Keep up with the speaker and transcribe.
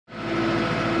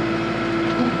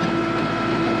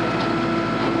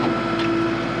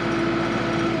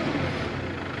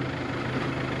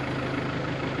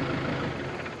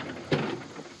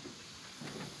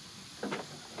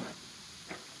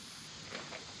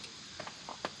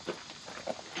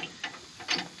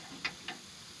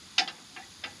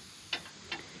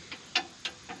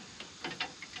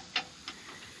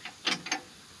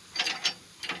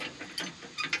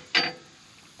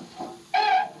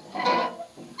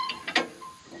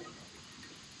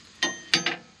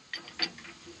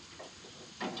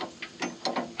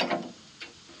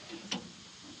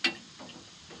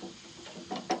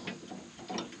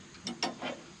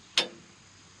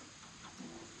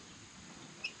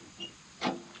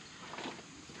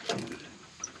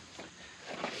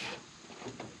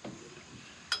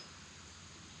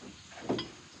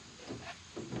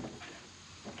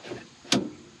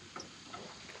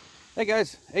Hey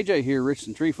guys, AJ here,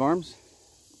 Richardson Tree Farms.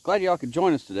 Glad y'all could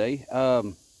join us today.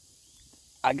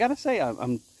 I gotta say,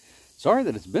 I'm sorry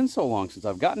that it's been so long since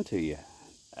I've gotten to you.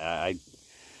 I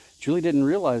truly didn't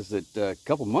realize that a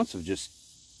couple months have just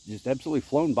absolutely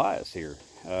flown by us here.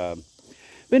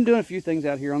 Been doing a few things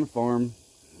out here on the farm.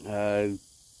 As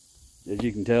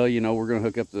you can tell, you know, we're gonna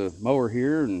hook up the mower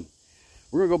here and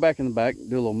we're gonna go back in the back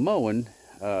and do a little mowing.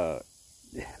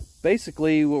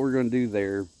 Basically what we're gonna do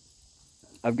there,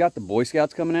 I've got the Boy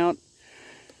Scouts coming out,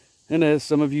 and as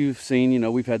some of you have seen, you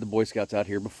know, we've had the Boy Scouts out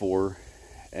here before,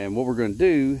 and what we're going to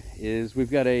do is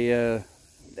we've got a,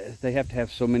 they have to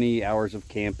have so many hours of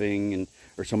camping,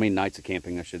 or so many nights of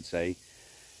camping, I should say.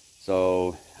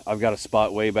 So I've got a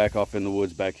spot way back off in the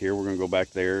woods back here. We're going to go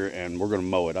back there and we're going to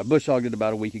mow it. I bush hogged it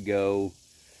about a week ago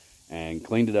and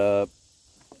cleaned it up,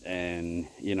 and,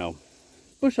 you know,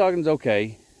 bush hogging's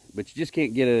okay, but you just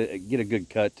can't get a good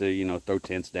cut to, you know, throw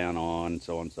tents down on,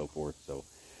 so on and so forth. So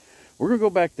we're gonna go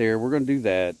back there. We're gonna do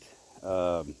that.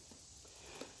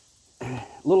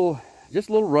 Just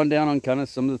a little rundown on kind of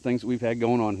some of the things that we've had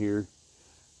going on here.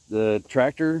 The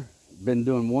tractor been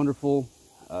doing wonderful.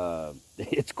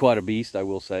 It's quite a beast, I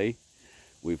will say.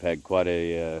 We've had quite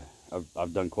a.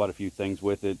 I've done quite a few things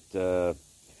with it.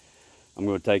 I'm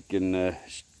going to take and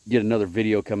get another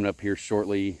video coming up here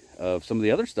shortly of some of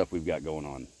the other stuff we've got going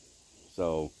on.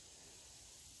 So,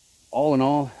 all in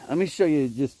all, let me show you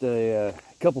just a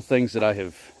couple things that I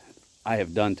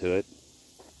have done to it.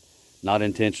 Not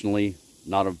intentionally,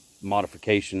 not a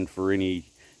modification for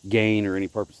any gain or any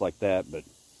purpose like that, but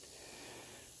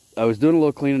I was doing a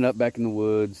little cleaning up back in the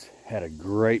woods, had a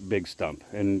great big stump,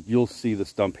 and you'll see the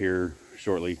stump here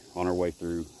shortly on our way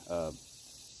through.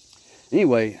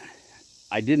 Anyway,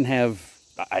 I don't have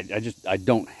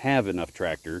enough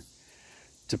tractor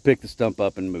to pick the stump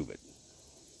up and move it.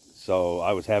 So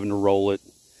I was having to roll it,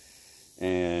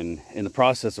 and in the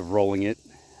process of rolling it,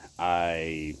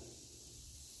 I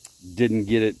didn't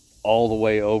get it all the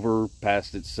way over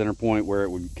past its center point where it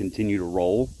would continue to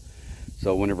roll.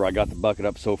 So whenever I got the bucket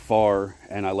up so far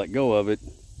and I let go of it,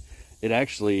 it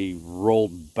actually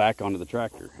rolled back onto the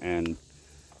tractor. And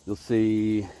you'll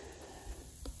see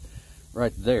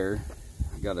right there,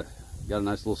 I got a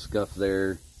nice little scuff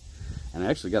there, and I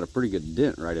actually got a pretty good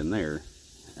dent right in there.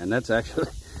 And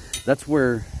that's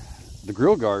where the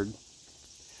grill guard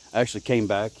actually came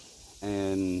back,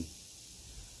 and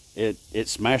it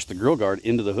smashed the grill guard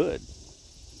into the hood.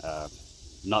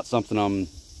 Not something I'm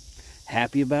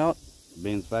happy about,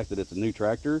 being the fact that it's a new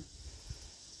tractor,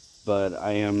 but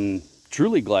I am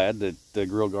truly glad that the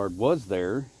grill guard was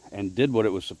there and did what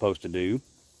it was supposed to do.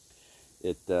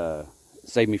 It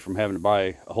saved me from having to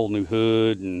buy a whole new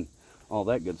hood and all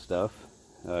that good stuff.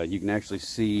 You can actually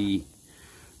see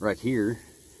right here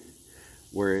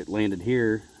where it landed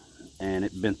here, and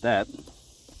it bent that.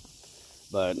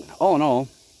 But all in all,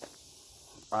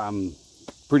 I'm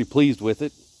pretty pleased with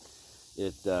it.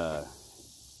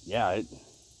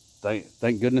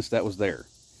 Thank goodness that was there.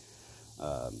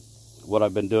 What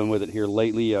I've been doing with it here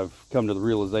lately, I've come to the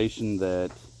realization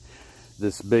that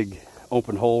this big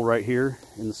open hole right here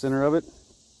in the center of it,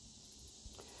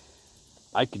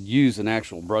 I could use an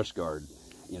actual brush guard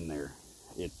in there.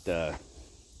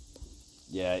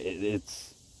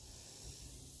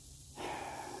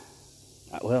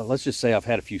 Well, let's just say I've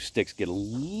had a few sticks get a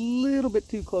little bit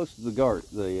too close to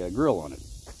the grill on it.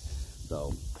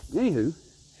 So, anywho,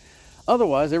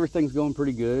 otherwise everything's going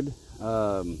pretty good.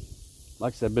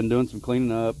 Like I said, I've been doing some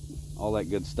cleaning up, all that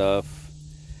good stuff.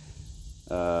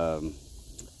 Oh,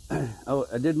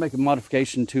 I did make a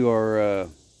modification to our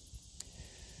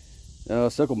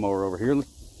sickle mower over here. Let's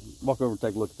walk over and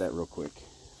take a look at that real quick.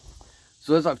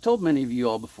 So as I've told many of you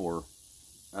all before,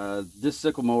 this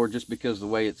sickle mower, just because of the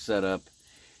way it's set up,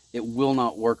 it will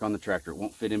not work on the tractor. It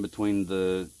won't fit in between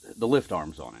the lift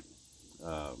arms on it.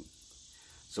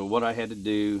 So what I had to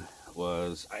do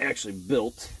was I actually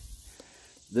built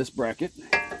this bracket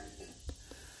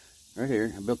right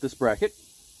here. I built this bracket,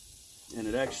 and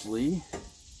it actually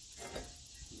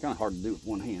kind of hard to do with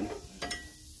one hand.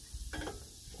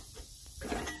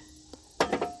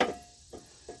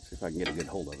 See if I can get a good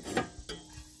hold of it.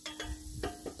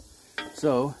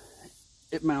 So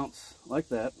it mounts like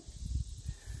that,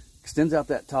 extends out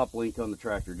that top link on the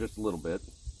tractor just a little bit,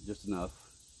 just enough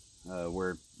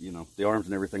where, you know, the arms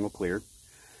and everything will clear.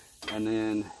 And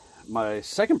then my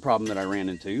second problem that I ran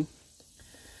into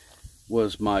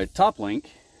was my top link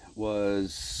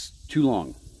was too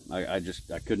long. I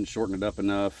couldn't shorten it up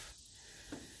enough.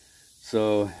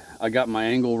 So I got my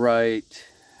angle right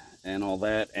and all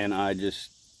that, and I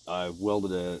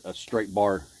welded a straight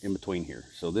bar in between here.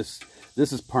 So this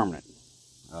is permanent.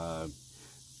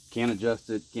 can't adjust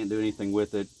it, can't do anything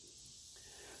with it.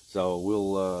 So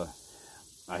we'll,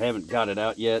 I haven't got it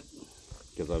out yet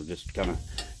because I've just kind of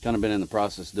been in the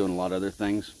process of doing a lot of other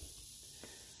things.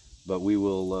 But we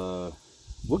will,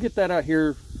 we'll get that out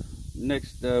here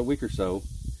next week or so.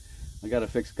 I got to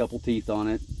fix a couple teeth on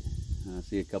it. I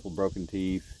see a couple broken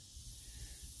teeth.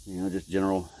 You know, just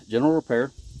general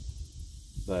repair.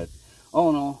 But all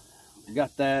in all,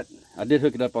 got that. I did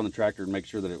hook it up on the tractor and make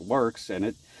sure that it works, and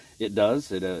it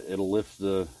does. It'll lift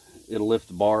the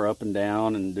bar up and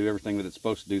down and do everything that it's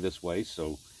supposed to do this way.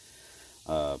 So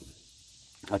I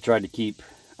tried to keep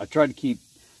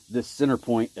this center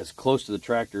point as close to the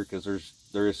tractor because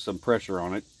there is some pressure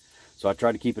on it. So I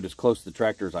tried to keep it as close to the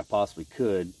tractor as I possibly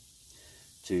could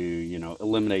to, you know,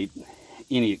 eliminate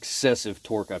any excessive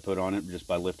torque I put on it just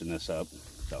by lifting this up.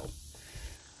 So,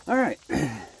 all right.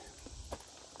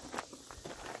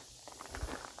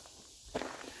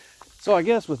 So I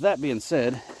guess with that being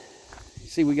said, you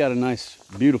see we got a nice,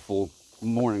 beautiful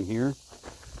morning here.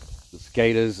 The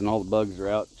cicadas and all the bugs are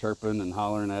out chirping and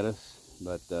hollering at us.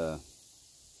 But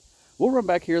we'll run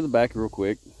back here in the back real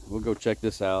quick. We'll go check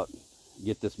this out,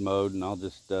 get this mowed, and I'll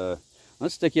just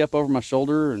let's stick you up over my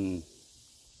shoulder and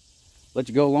let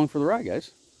you go along for the ride,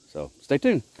 guys. So stay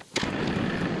tuned.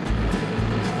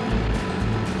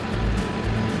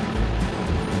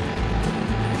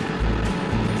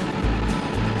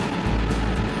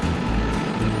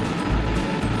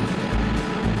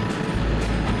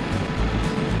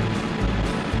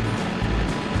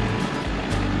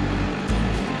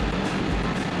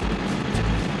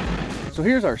 So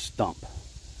here's our stump.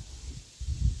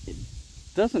 It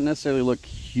doesn't necessarily look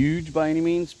huge by any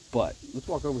means, but let's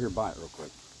walk over here by it real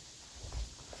quick.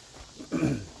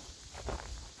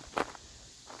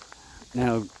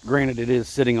 Now, granted, it is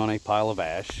sitting on a pile of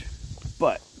ash,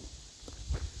 but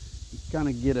you kind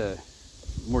of get a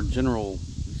more general,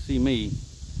 you see me,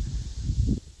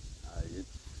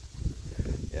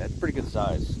 it's pretty good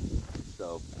size.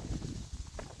 So,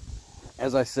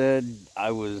 as I said, I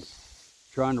was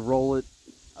trying to roll it.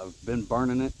 I've been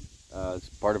burning it. It's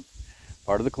part of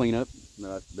the cleanup that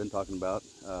I've been talking about.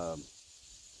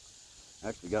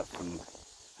 Actually got some.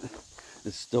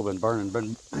 It's still been burning.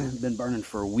 Been burning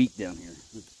for a week down here.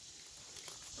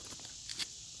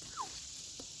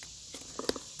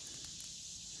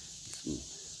 Some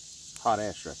hot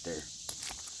ash right there.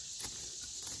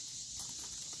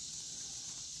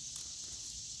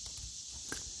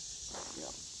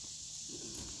 Yeah.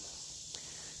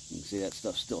 You can see that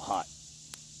stuff's still hot.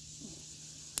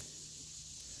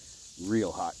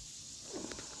 Real hot.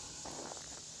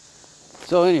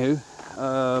 So anywho,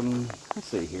 let's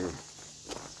see here.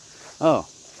 Oh,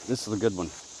 this is a good one.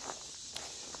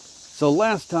 So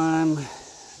last time,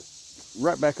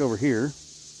 right back over here,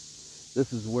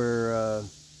 this is where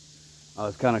I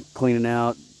was kind of cleaning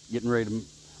out, getting ready to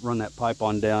run that pipe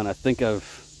on down. I think I'm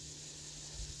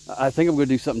going to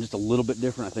do something just a little bit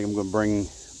different. I think I'm going to bring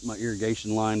my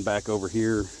irrigation line back over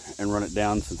here and run it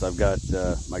down, since I've got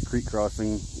my creek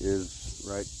crossing is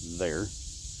right there.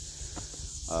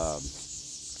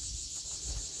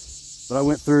 But I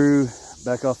went through,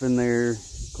 back off in there,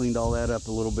 cleaned all that up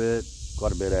a little bit,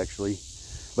 quite a bit actually.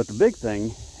 But the big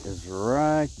thing is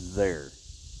right there.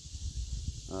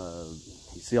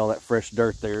 You see all that fresh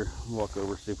dirt there? Walk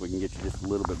over, see if we can get you just a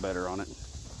little bit better on it.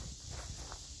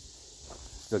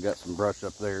 Still got some brush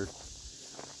up there.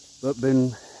 But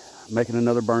been making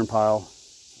another burn pile.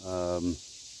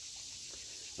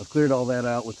 I've cleared all that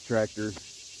out with the tractor.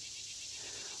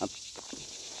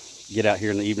 Get out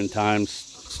here in the evening times,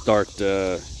 start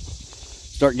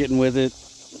getting with it.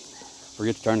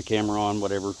 Forget to turn the camera on,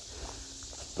 whatever.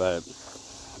 But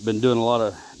I've been doing a lot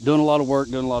of work,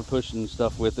 doing a lot of pushing and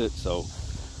stuff with it. So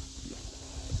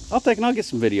I'll get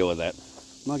some video of that.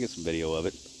 I'll get some video of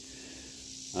it.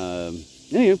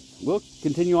 Anyway, we'll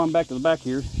continue on back to the back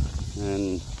here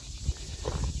and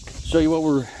show you where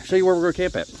we're going to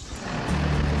camp at.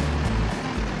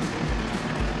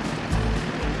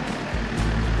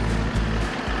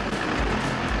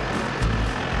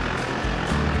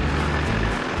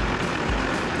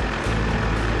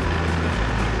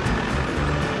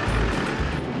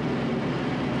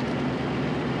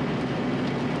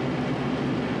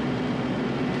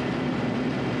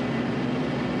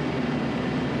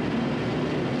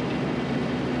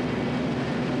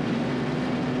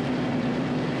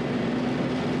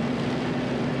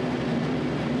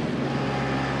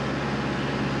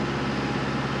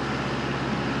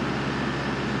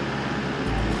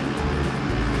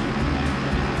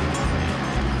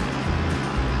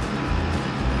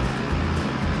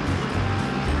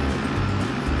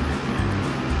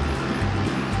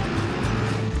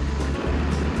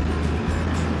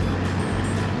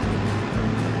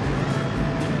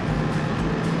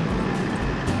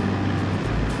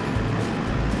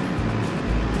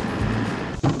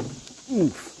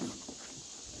 Oof.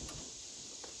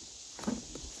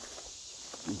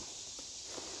 A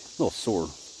little sore.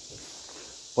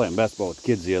 Playing basketball with the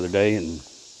kids the other day and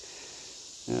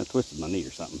I twisted my knee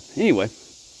or something. Anyway,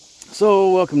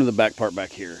 so welcome to the back part back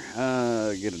here.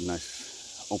 Get a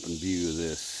nice open view of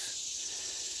this.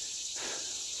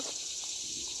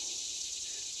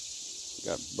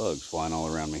 Got bugs flying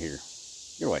all around me here.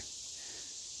 Get away.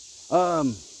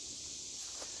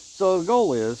 So the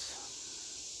goal is,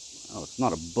 oh, it's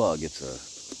not a bug, it's a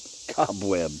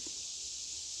cobweb. It's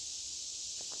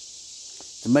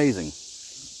amazing.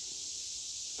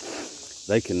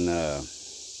 They can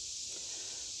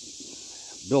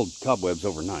build cobwebs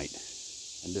overnight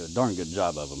and do a darn good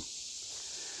job of them.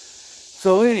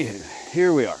 So anywho,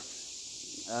 here we are.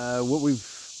 What we've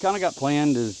kind of got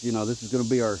planned is, you know, this is going to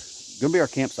be our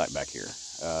campsite back here.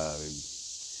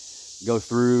 Go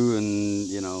through and,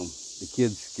 you know, the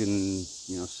kids can,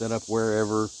 you know, set up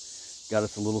wherever. Got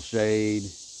us a little shade.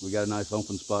 We got a nice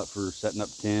open spot for setting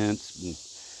up tents, and,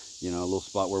 you know, a little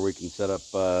spot where we can set up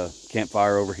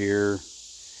campfire over here.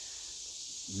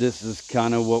 This is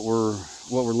kind of what we're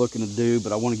looking to do,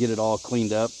 but I want to get it all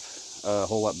cleaned up a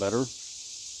whole lot better.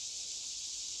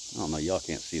 I don't know, y'all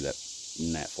can't see that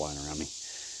gnat flying around me.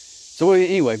 So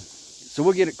anyway, so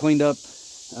we'll get it cleaned up.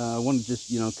 I want to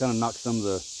just, you know, kind of knock some of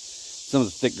the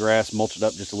thick grass, mulch it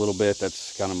up just a little bit.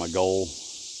 That's kind of my goal.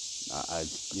 I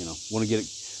you know, want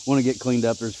to get cleaned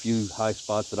up. There's a few high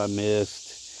spots that I missed.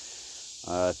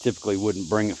 Typically wouldn't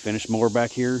bring a finish mower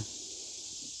back here,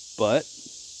 but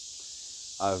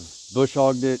I've bush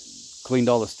hogged it, cleaned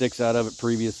all the sticks out of it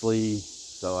previously,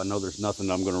 so I know there's nothing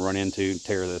I'm going to run into and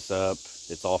tear this up.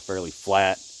 It's all fairly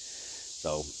flat,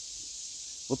 so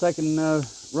we'll take and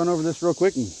run over this real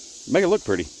quick and make it look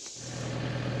pretty.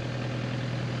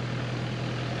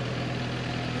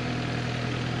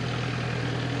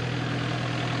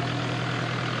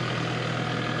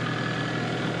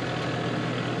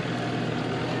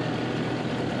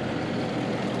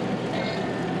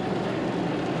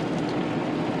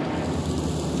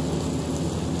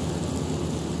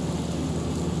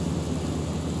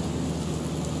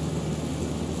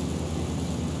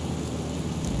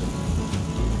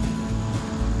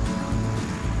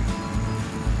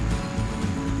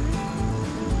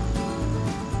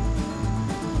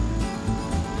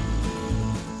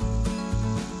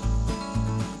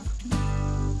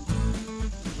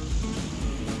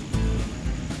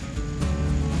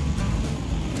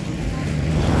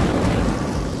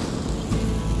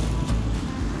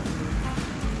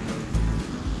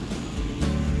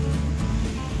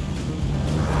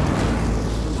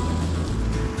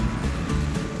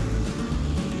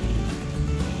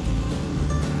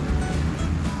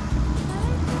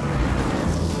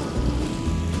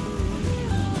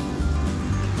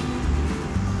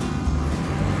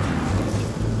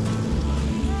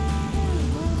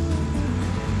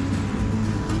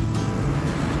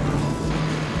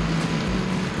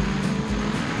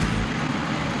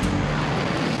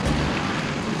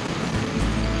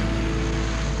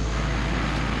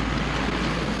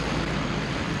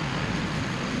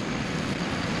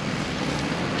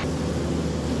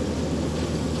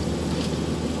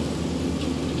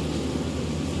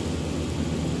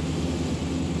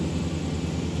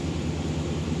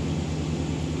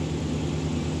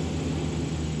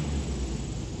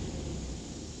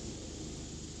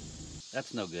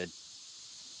 That's no good.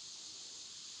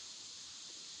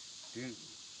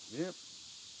 Yep.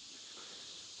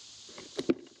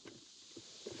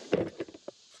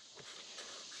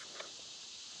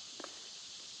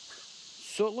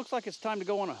 So it looks like it's time to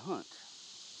go on a hunt.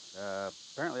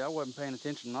 Apparently I wasn't paying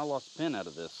attention and I lost a pin out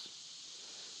of this.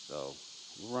 So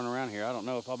we'll run around here. I don't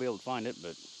know if I'll be able to find it,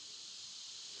 but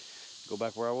go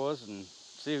back where I was and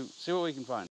see what we can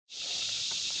find.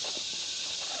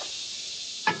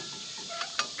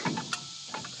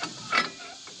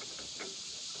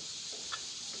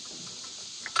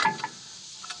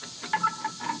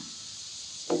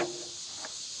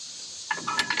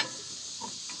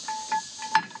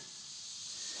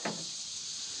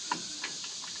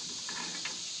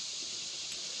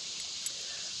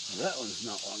 That one's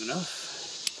not long enough.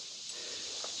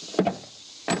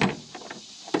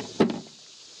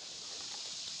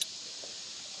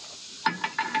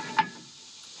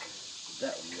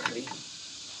 That one ready.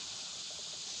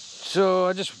 So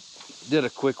I just did a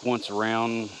quick once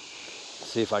around,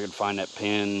 see if I could find that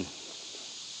pin.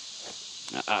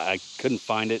 I couldn't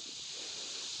find it.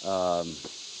 I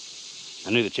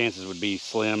knew the chances would be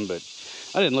slim, but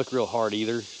I didn't look real hard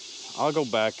either. I'll go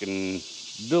back and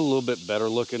do a little bit better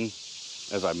looking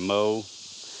as I mow,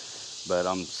 but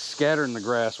I'm scattering the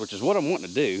grass, which is what I'm wanting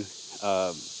to do.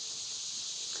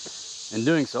 In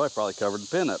doing so, I probably covered the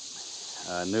pin up.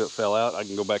 I knew it fell out. I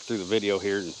can go back through the video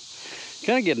here and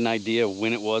kind of get an idea of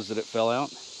when it was that it fell out.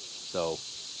 So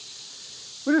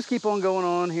we'll just keep on going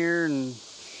on here and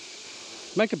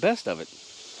make the best of it.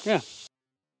 Yeah.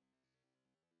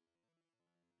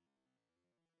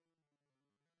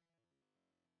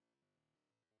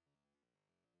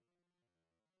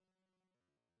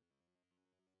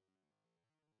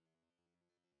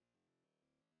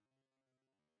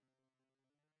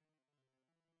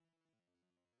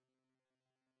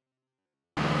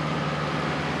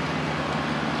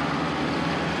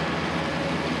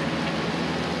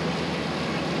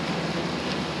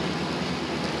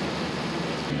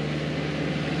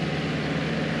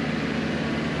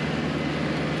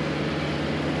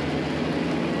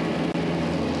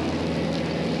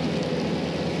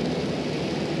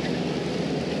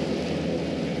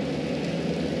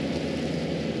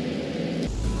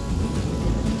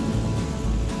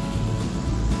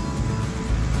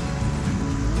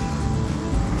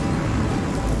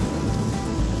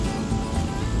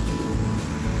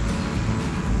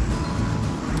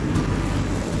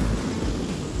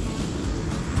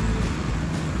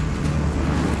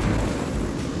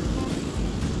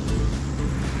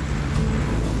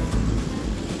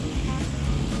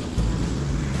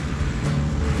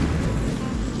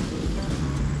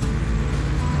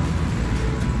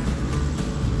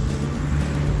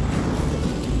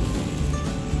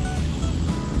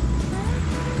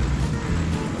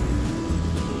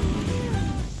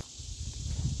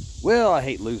 Well, I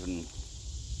hate losing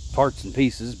parts and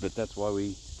pieces, but that's why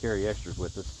we carry extras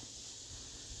with us.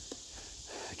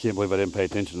 I can't believe I didn't pay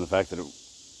attention to the fact that it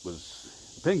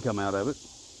was the pin come out of it.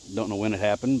 Don't know when it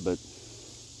happened, but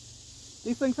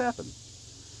these things happen.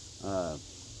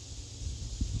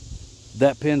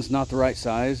 That pin's not the right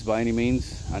size by any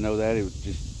means. I know that. It was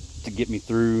just to get me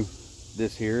through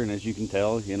this here, and as you can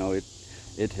tell, you know, it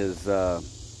has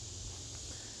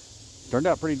turned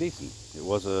out pretty decent. It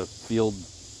was a field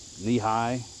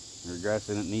knee-high, or grass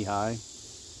in it knee-high.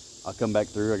 I'll come back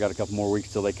through. I got a couple more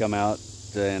weeks till they come out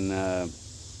and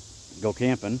go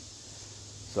camping.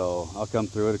 So I'll come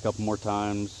through it a couple more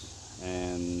times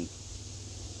and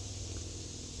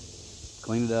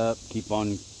clean it up, keep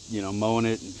on, you know, mowing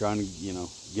it and trying to, you know,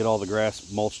 get all the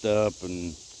grass mulched up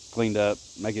and cleaned up,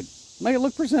 make it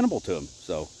look presentable to them.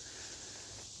 So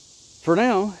for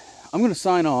now, I'm going to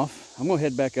sign off. I'm going to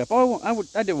head back up. Oh,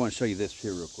 I did want to show you this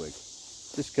here real quick,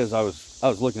 just because I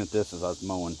was looking at this as I was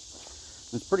mowing.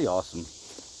 It's pretty awesome.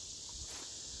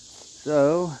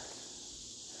 So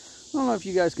I don't know if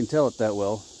you guys can tell it that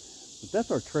well, but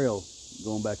that's our trail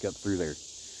going back up through there,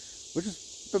 which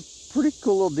is a pretty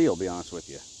cool little deal, to be honest with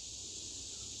you.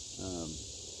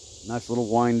 Nice little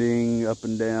winding up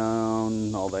and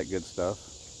down, all that good stuff.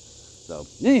 So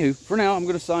anywho, for now, I'm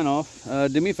going to sign off.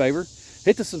 Do me a favor,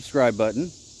 hit the subscribe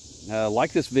button.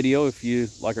 Like this video if you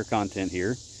like our content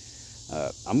here.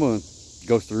 I'm going to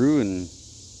go through and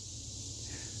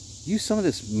use some of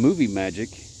this movie magic,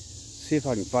 see if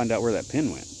I can find out where that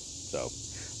pin went. So,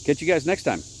 catch you guys next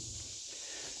time.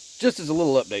 Just as a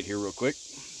little update here real quick,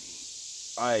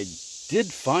 I did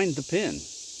find the pin.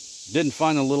 Didn't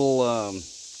find a little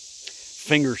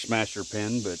finger smasher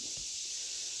pin, but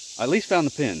I at least found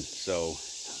the pin. So,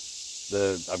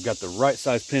 I've got the right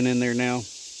size pin in there now.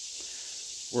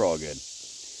 We're all good.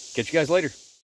 Catch you guys later.